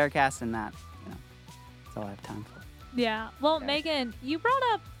 Bearcast and that, that's all I have time for. Yeah. Well, Okay. Megan, you brought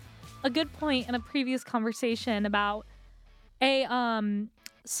up a good point in a previous conversation about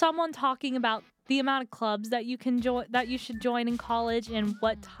someone talking about the amount of clubs that you can join, that you should join in college, and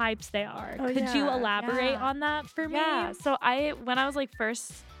what types they are. Oh, Could you yeah. elaborate Yeah. on that for me? Yeah. So when I was like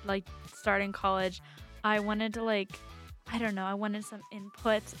first like starting college, I wanted to I wanted some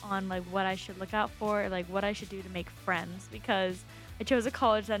input on like what I should look out for, or, like what I should do to make friends, because I chose a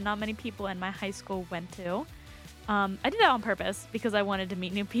college that not many people in my high school went to. I did that on purpose because I wanted to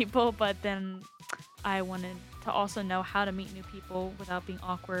meet new people, but then I wanted to also know how to meet new people without being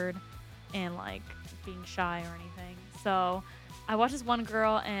awkward and like being shy or anything. So I watched this one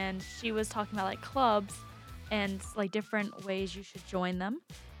girl, and she was talking about like clubs and like different ways you should join them.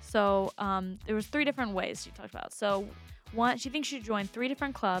 So there was 3 different ways she talked about. So one, she thinks you should join 3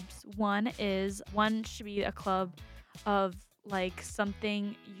 different clubs. One should be a club of like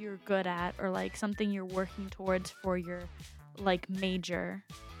something you're good at, or like something you're working towards for your like major,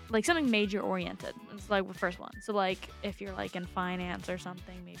 like something major oriented. It's like the first one. So like if you're like in finance or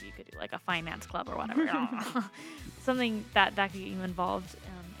something, maybe you could do like a finance club or whatever. I don't know. Something that could get you involved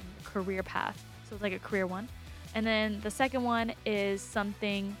in your career path. So it's like a career one. And then the second one is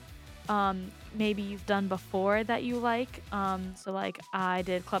something maybe you've done before that you like. So like I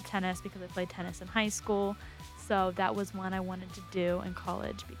did club tennis because I played tennis in high school. So that was one I wanted to do in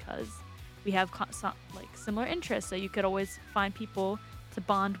college because we have like similar interests. So you could always find people to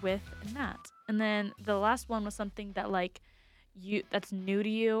bond with in that. And then the last one was something that like that's new to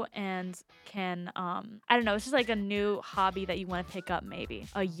you and can I don't know, it's just like a new hobby that you want to pick up, maybe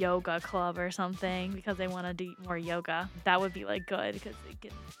a yoga club or something because they want to do more yoga. That would be like good because they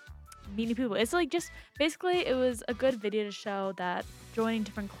can meet new people. It's like just basically it was a good video to show that joining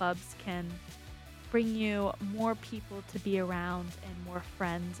different clubs can bring you more people to be around and more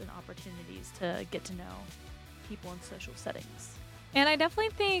friends and opportunities to get to know people in social settings. And I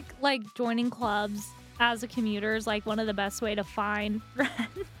definitely think like joining clubs as a commuter is like one of the best way to find friends.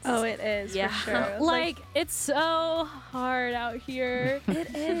 Oh, it is Yeah. for sure. Like it's so hard out here.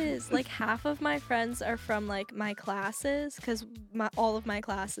 It is. Like half of my friends are from like my classes because all of my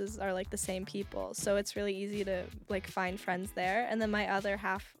classes are like the same people. So it's really easy to like find friends there. And then my other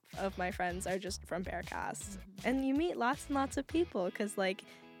half of my friends are just from Bearcast. And you meet lots and lots of people because like,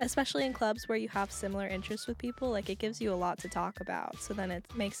 especially in clubs where you have similar interests with people, like it gives you a lot to talk about. So then it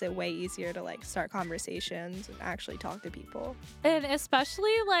makes it way easier to like start conversations and actually talk to people. And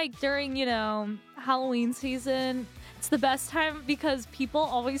especially like during, Halloween season, it's the best time because people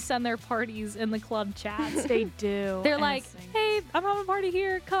always send their parties in the club chats. They do. They're and like, it's- hey, I'm having a party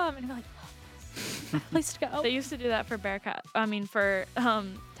here, come. And you're like, oh, place to go. They used to do that for for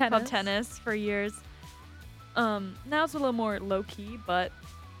club tennis for years. Now it's a little more low key, but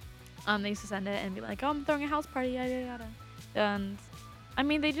they used to send it and be like, "Oh, I'm throwing a house party, yada yada yada." And I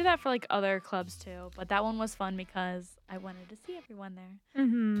mean, they do that for like other clubs too, but that one was fun because I wanted to see everyone there.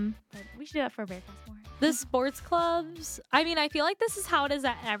 Mm-hmm. But we should do that for Bearcast more. The sports clubs, I mean, I feel like this is how it is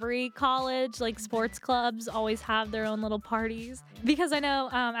at every college. Like sports clubs always have their own little parties. Because I know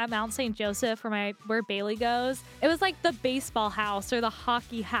at Mount St. Joseph, where Bailey goes, it was like the baseball house or the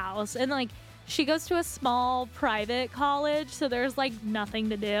hockey house. And like she goes to a small private college, so there's like nothing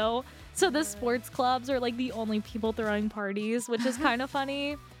to do. So the sports clubs are like the only people throwing parties, which is kind of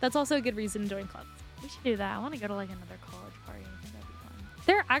funny. That's also a good reason to join clubs. We should do that. I want to go to like another college party. I think that'd be fun.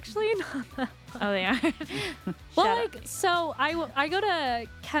 They're actually not that Oh, they are. Well, Shut like, up. so I go to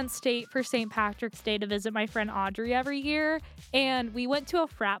Kent State for St. Patrick's Day to visit my friend Audrey every year, and we went to a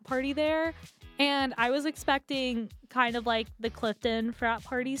frat party there, and I was expecting kind of like the Clifton frat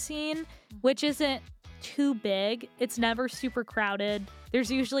party scene, which isn't too big. It's never super crowded. There's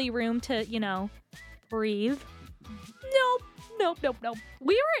usually room to, breathe. Nope.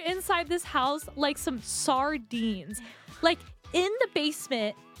 We were inside this house like some sardines. Like, in the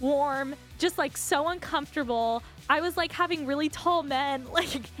basement, warm, just like so uncomfortable. I was like having really tall men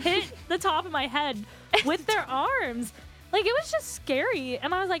like hit the top of my head with their arms. Like it was just scary.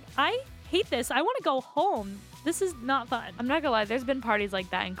 And I was like, I hate this. I want to go home. This is not fun. I'm not gonna lie, there's been parties like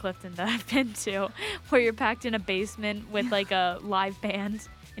that in Clifton that I've been to where you're packed in a basement with like a live band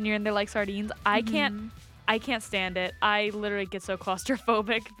and you're in there like sardines. I can't stand it. I literally get so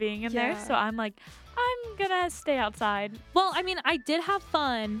claustrophobic being in there. Yeah. So I'm like, I'm gonna stay outside. Well, I mean, I did have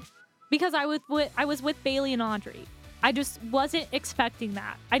fun because I was with Bailey and Audrey. I just wasn't expecting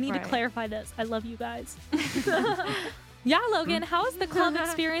that. I need to Right. clarify this. I love you guys. Yeah, Logan, how has the club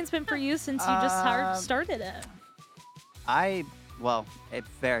experience been for you since you just started it? It's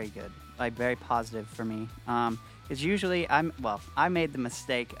very good. Like very positive for me. It's usually I made the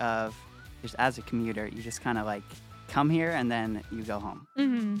mistake of just as a commuter, you just kind of like come here and then you go home.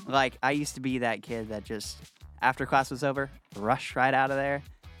 Mm-hmm. Like I used to be that kid that just after class was over, rush right out of there,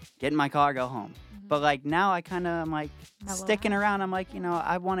 get in my car, go home. But like now I kind of am like Mellow sticking out. around. I'm like,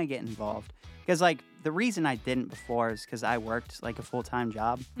 I want to get involved because like the reason I didn't before is because I worked like a full-time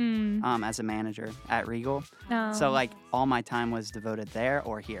job as a manager at Regal. No. So like all my time was devoted there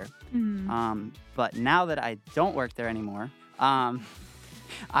or here. Mhm. But now that I don't work there anymore, I'm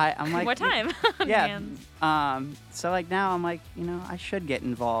like More time. Yeah. Man. So like now I'm like, I should get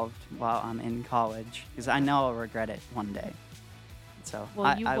involved while I'm in college because I know I'll regret it one day. So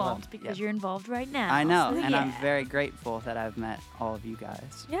Well, you I won't love- because yeah. you're involved right now. I know, so and I'm yeah. very grateful that I've met all of you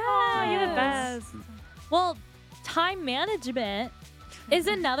guys. Yeah, you're the Yes. best. Well, time management is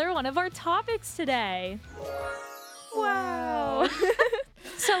another one of our topics today. Wow.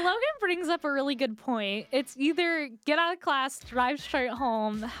 So Logan brings up a really good point. It's either get out of class, drive straight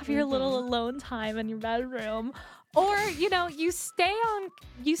home, have your little alone time in your bedroom, or you stay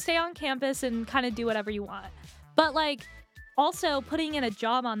on campus and kind of do whatever you want. But like also putting in a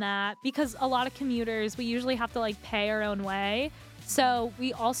job on that, because a lot of commuters, we usually have to like pay our own way. So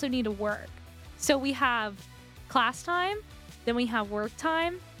we also need to work. So we have class time, then we have work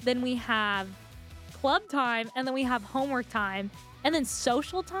time, then we have club time, and then we have homework time, and then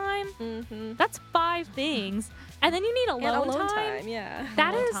social time. Mm-hmm. That's 5 things. And then you need alone, alone time. time, yeah.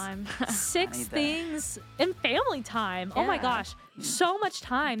 That Alone is time. 6 I need that. things. And family time. Oh my Yeah. gosh. So much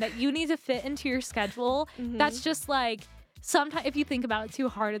time that you need to fit into your schedule. Mhm. That's just like, sometimes if you think about it too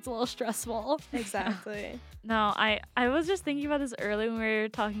hard, it's a little stressful. Exactly. No, I was just thinking about this earlier when we were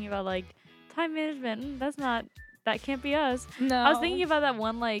talking about like time management. That can't be us. No. I was thinking about that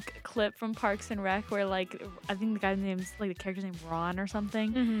one like clip from Parks and Rec where like I think the guy's name's like the character's name Ron or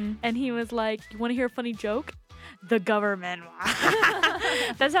something, Mhm. and he was like, "You want to hear a funny joke? The government."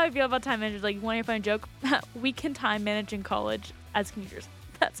 That's how I feel about time managers. Like, you want to hear a funny joke? We can time manage in college as commuters.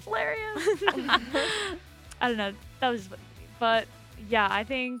 That's hilarious. I don't know. That was just funny to me. But yeah, I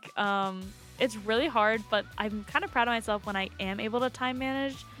think it's really hard, but I'm kind of proud of myself when I am able to time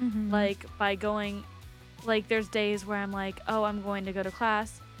manage, like by going, like there's days where I'm like, oh, I'm going to go to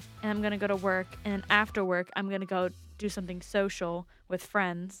class and I'm going to go to work, and then after work, I'm going to go do something social with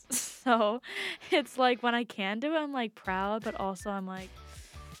friends. So it's like when I can do it, I'm like proud, but also I'm like,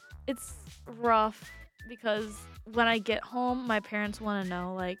 it's rough because when I get home, my parents want to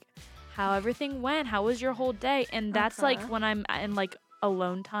know like how everything went, how was your whole day, and that's like when I'm in like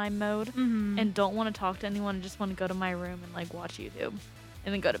alone time mode and don't want to talk to anyone and just want to go to my room and like watch YouTube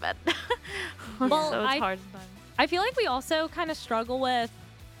and then go to bed. Well, so it's hard sometimes. I feel like we also kind of struggle with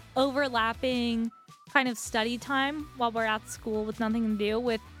overlapping kind of study time while we're at school with nothing to do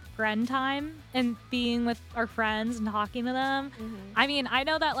with friend time and being with our friends and talking to them. I mean, I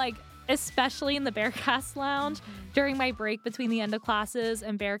know that like especially in the Bearcast lounge during my break between the end of classes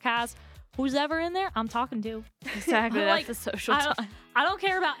and Bearcast, who's ever in there, I'm talking to. Exactly, that's like, the social time. I don't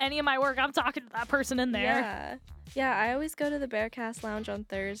care about any of my work. I'm talking to that person in there. Yeah, I always go to the Bearcast Lounge on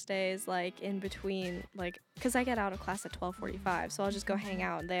Thursdays, like in between, like, because I get out of class at 12:45, so I'll just go hang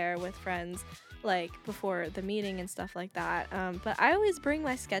out there with friends, like, before the meeting and stuff like that. But I always bring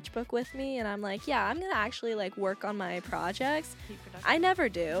my sketchbook with me, and I'm like, yeah, I'm going to actually, like, work on my projects. I never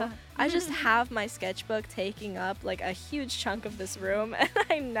do. I just have my sketchbook taking up, like, a huge chunk of this room, and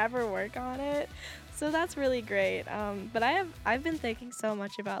I never work on it. So that's really great. But I've been thinking so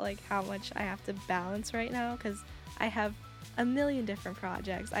much about, like, how much I have to balance right now, because I have a million different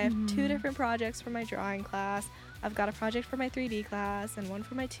projects. I have 2 different projects for my drawing class. I've got a project for my 3D class and one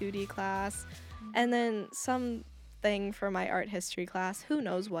for my 2D class. And then something for my art history class. Who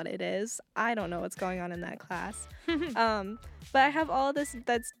knows what it is? I don't know what's going on in that class. But I have all this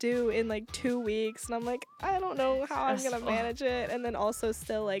that's due in like 2 weeks. And I'm like, I don't know how I'm going to manage it. And then also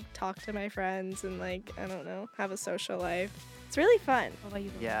still like talk to my friends and like, I don't know, have a social life. It's really fun. What about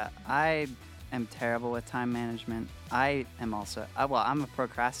you? Yeah, I am terrible with time management. I am also, well, I'm a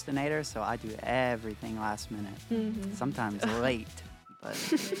procrastinator, so I do everything last minute. Sometimes late. But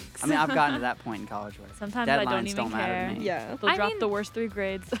I mean, I've gotten to that point in college where Sometimes deadlines I don't even don't matter care. to me. Yeah. They'll I drop mean- the worst 3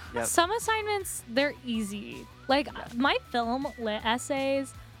 grades. Yep. Some assignments, they're easy. Like my film lit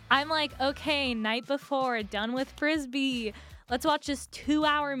essays, I'm like, okay, night before, done with Frisbee. Let's watch this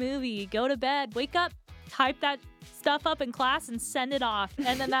 2-hour movie, go to bed, wake up, type that stuff up in class and send it off.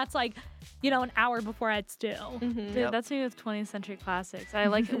 And then that's like, an hour before it's due. Dude, Yep. that's me with 20th Century Classics. I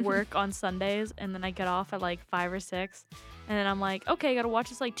like work on Sundays and then I get off at like 5 or 6. And then I'm like, okay, I gotta watch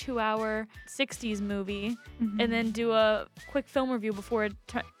this like 2-hour 60s movie and then do a quick film review before it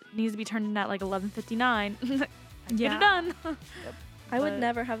needs to be turned in at like 11:59. Get it done. I would But-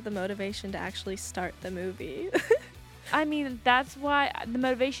 never have the motivation to actually start the movie. I mean, that's why the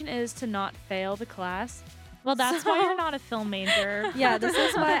motivation is to not fail the class. Well, that's why you're not a film major. Yeah, this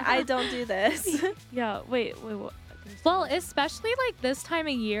is why I don't do this. Yeah, wait, what? Well, especially like this time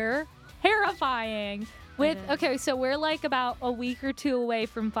of year, terrifying. Okay, so we're like about a week or 2 away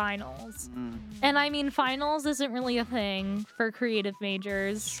from finals. And I mean, finals isn't really a thing for creative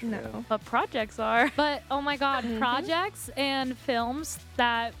majors. No. But projects are. But oh my God, projects and films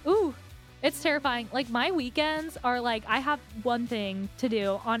that, it's terrifying. Like my weekends are like, I have one thing to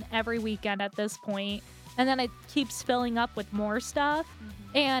do on every weekend at this point, and then it keeps filling up with more stuff.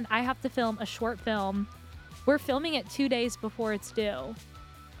 And I have to film a short film. We're filming it 2 days before it's due.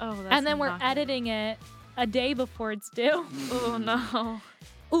 Oh, that's And then we're not good. editing it a day before it's due. Oh no.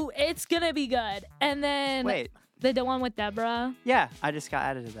 Ooh, it's gonna be good. And then Wait, the one with Deborah. yeah, I just got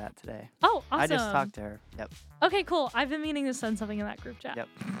added to that today. Oh, awesome. I just talked to her. Yep. Okay, cool. I've been meaning to send something in that group chat. Yep.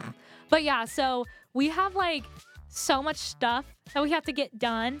 But yeah, so we have like so much stuff that we have to get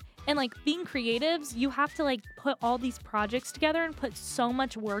done. And like being creatives, you have to like put all these projects together and put so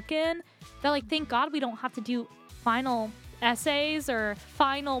much work in that like thank God we don't have to do final essays or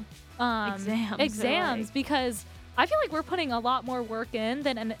final exams like- because I feel like we're putting a lot more work in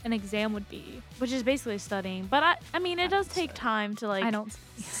than an exam would be. Which is basically studying. But I mean, it does take time to like I don't. I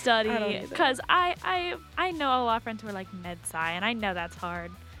don't study either. because I know a lot of friends who are like med sci, and I know that's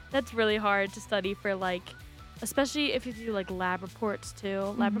hard. That's really hard to study for like, especially if you do like lab reports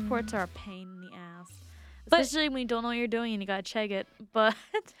too. Lab reports are a pain in the ass, But- especially when you don't know what you're doing and you gotta check it. But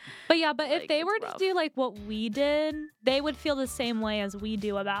But yeah, but if Like, they it's were to rough. do like what we did, they would feel the same way as we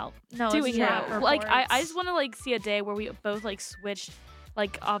do about no, doing it's lab true. reports. Like I just want to like see a day where we both like switch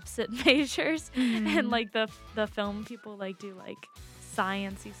like opposite majors and like the film people like do like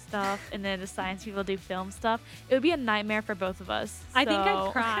sciencey stuff and then the science people do film stuff. It would be a nightmare for both of us. I think I'd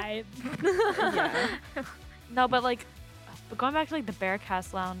So- cry. Yeah. No, but like But going back to like the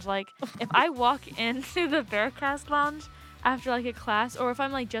Bearcast Lounge, like if I walk into the Bearcast Lounge after like a class, or if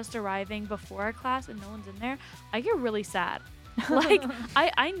I'm like just arriving before a class and no one's in there, I get really sad. Like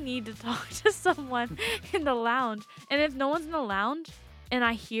I need to talk to someone in the lounge. And if no one's in the lounge and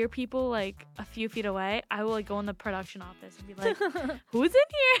I hear people like a few feet away, I will like go in the production office and be like, who's in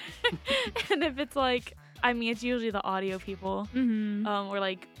here? And if it's like, I mean, it's usually the audio people, or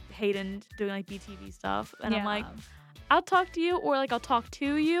like Hayden doing like BTV stuff. And I'm like, I'll talk to you, or like I'll talk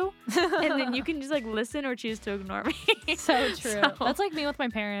to you, and then you can just like listen or choose to ignore me. So true. That's like me with my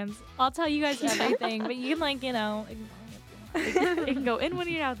parents. I'll tell you guys everything, but you can like, ignore me. It can go in one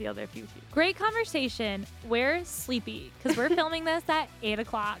ear, out the other if you choose. Great conversation. We're sleepy because we're filming this at 8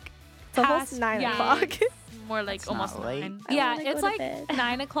 o'clock. It's almost 9 o'clock. More like It's almost not late. 9. Yeah, wanna go it's to like bed.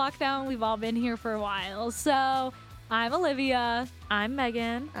 9 o'clock now, and we've all been here for a while. So I'm Olivia, I'm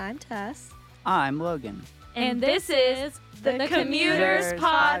Megan. I'm Tess. I'm Logan. and this is the Commuters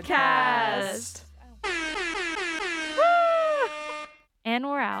Podcast. And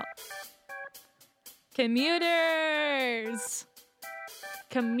we're out. Commuters.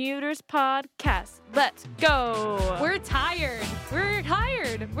 Commuters Podcast. Let's go. We're tired. We're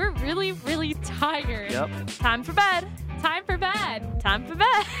tired. We're really, really tired. Yep. Time for bed. Time for bed. Time for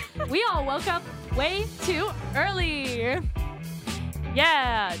bed. We all woke up way too early.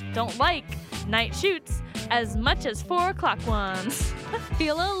 Yeah, don't like night shoots as much as 4 o'clock ones.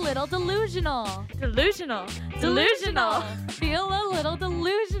 Feel a little delusional. Delusional. Feel a little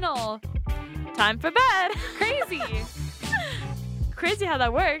delusional. Time for bed. Crazy. Crazy how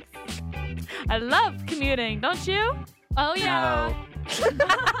that works. I love commuting, don't you? Oh, yeah. No.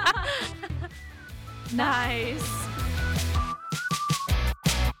 Nice.